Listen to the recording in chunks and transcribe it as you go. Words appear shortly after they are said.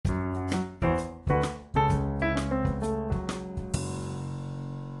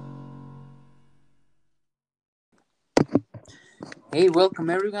Hey, welcome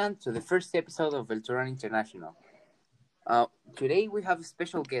everyone to the first episode of Velturan International. Uh, Today we have a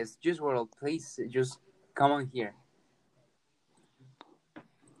special guest, Juice WRLD. Please just come on here.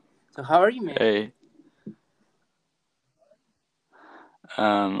 So, how are you, man? Hey,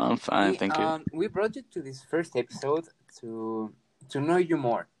 I'm fine, Hey, thank you. we brought you to this first episode to know you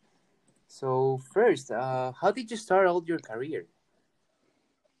more. So, first, how did you start all your career?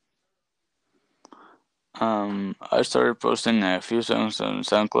 I started posting a few songs on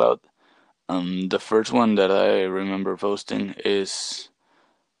SoundCloud. The first one that I remember posting is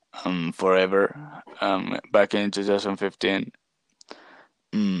Forever, back in 2015.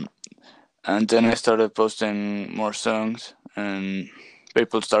 Um, and then I started posting more songs, and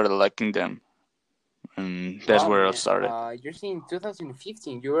people started liking them, and that's Wow, where it man. started. You're saying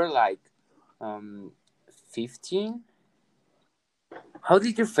 2015. You were like, um, 15. How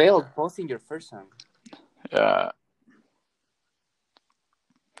did you fail posting your first song? Yeah,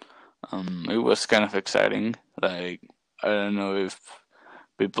 it was kind of exciting. Like, I don't know if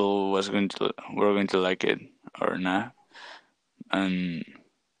people were going to like it or not, and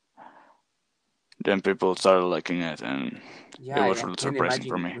then people started liking it, and it Yeah, was I really can't surprising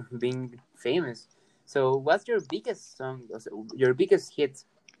for imagine me. being famous. So, what's your biggest song, your biggest hit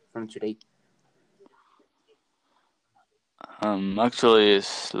from today? Actually,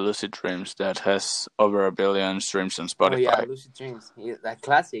 it's Lucid Dreams that has over 1 billion streams on Oh yeah, Spotify. Lucid Dreams, a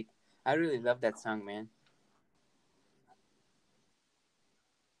classic. I really love that song, man.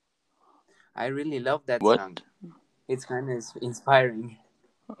 I really love that What? song. It's kind of inspiring.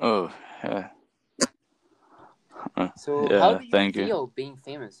 Oh, yeah, So, how yeah. do you Thank you. feel being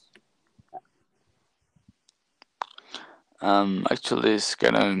famous? Actually, it's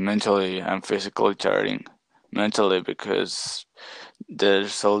kind of mentally and physically tiring. Mentally, because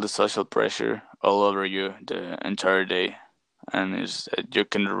there's all the social pressure all over you the entire day, and is you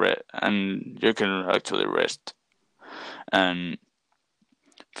can actually rest. And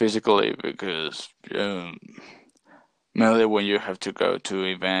physically, because mainly when you have to go to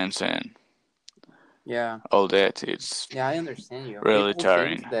events and Yeah, all that, it's yeah, I understand you. really People think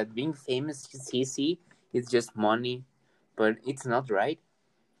tiring. that being famous is easy. It's just money, but it's not, right?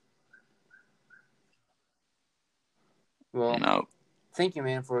 Well, No, thank you,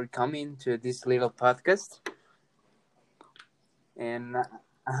 man, for coming to this little podcast. And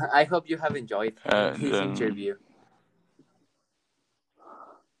I hope you have enjoyed this then interview.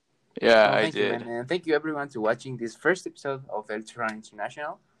 yeah, Well, I thank you, man, did. and thank you everyone to watching this first episode of El Turan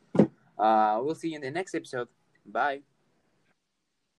International. We'll see you in the next episode. Bye.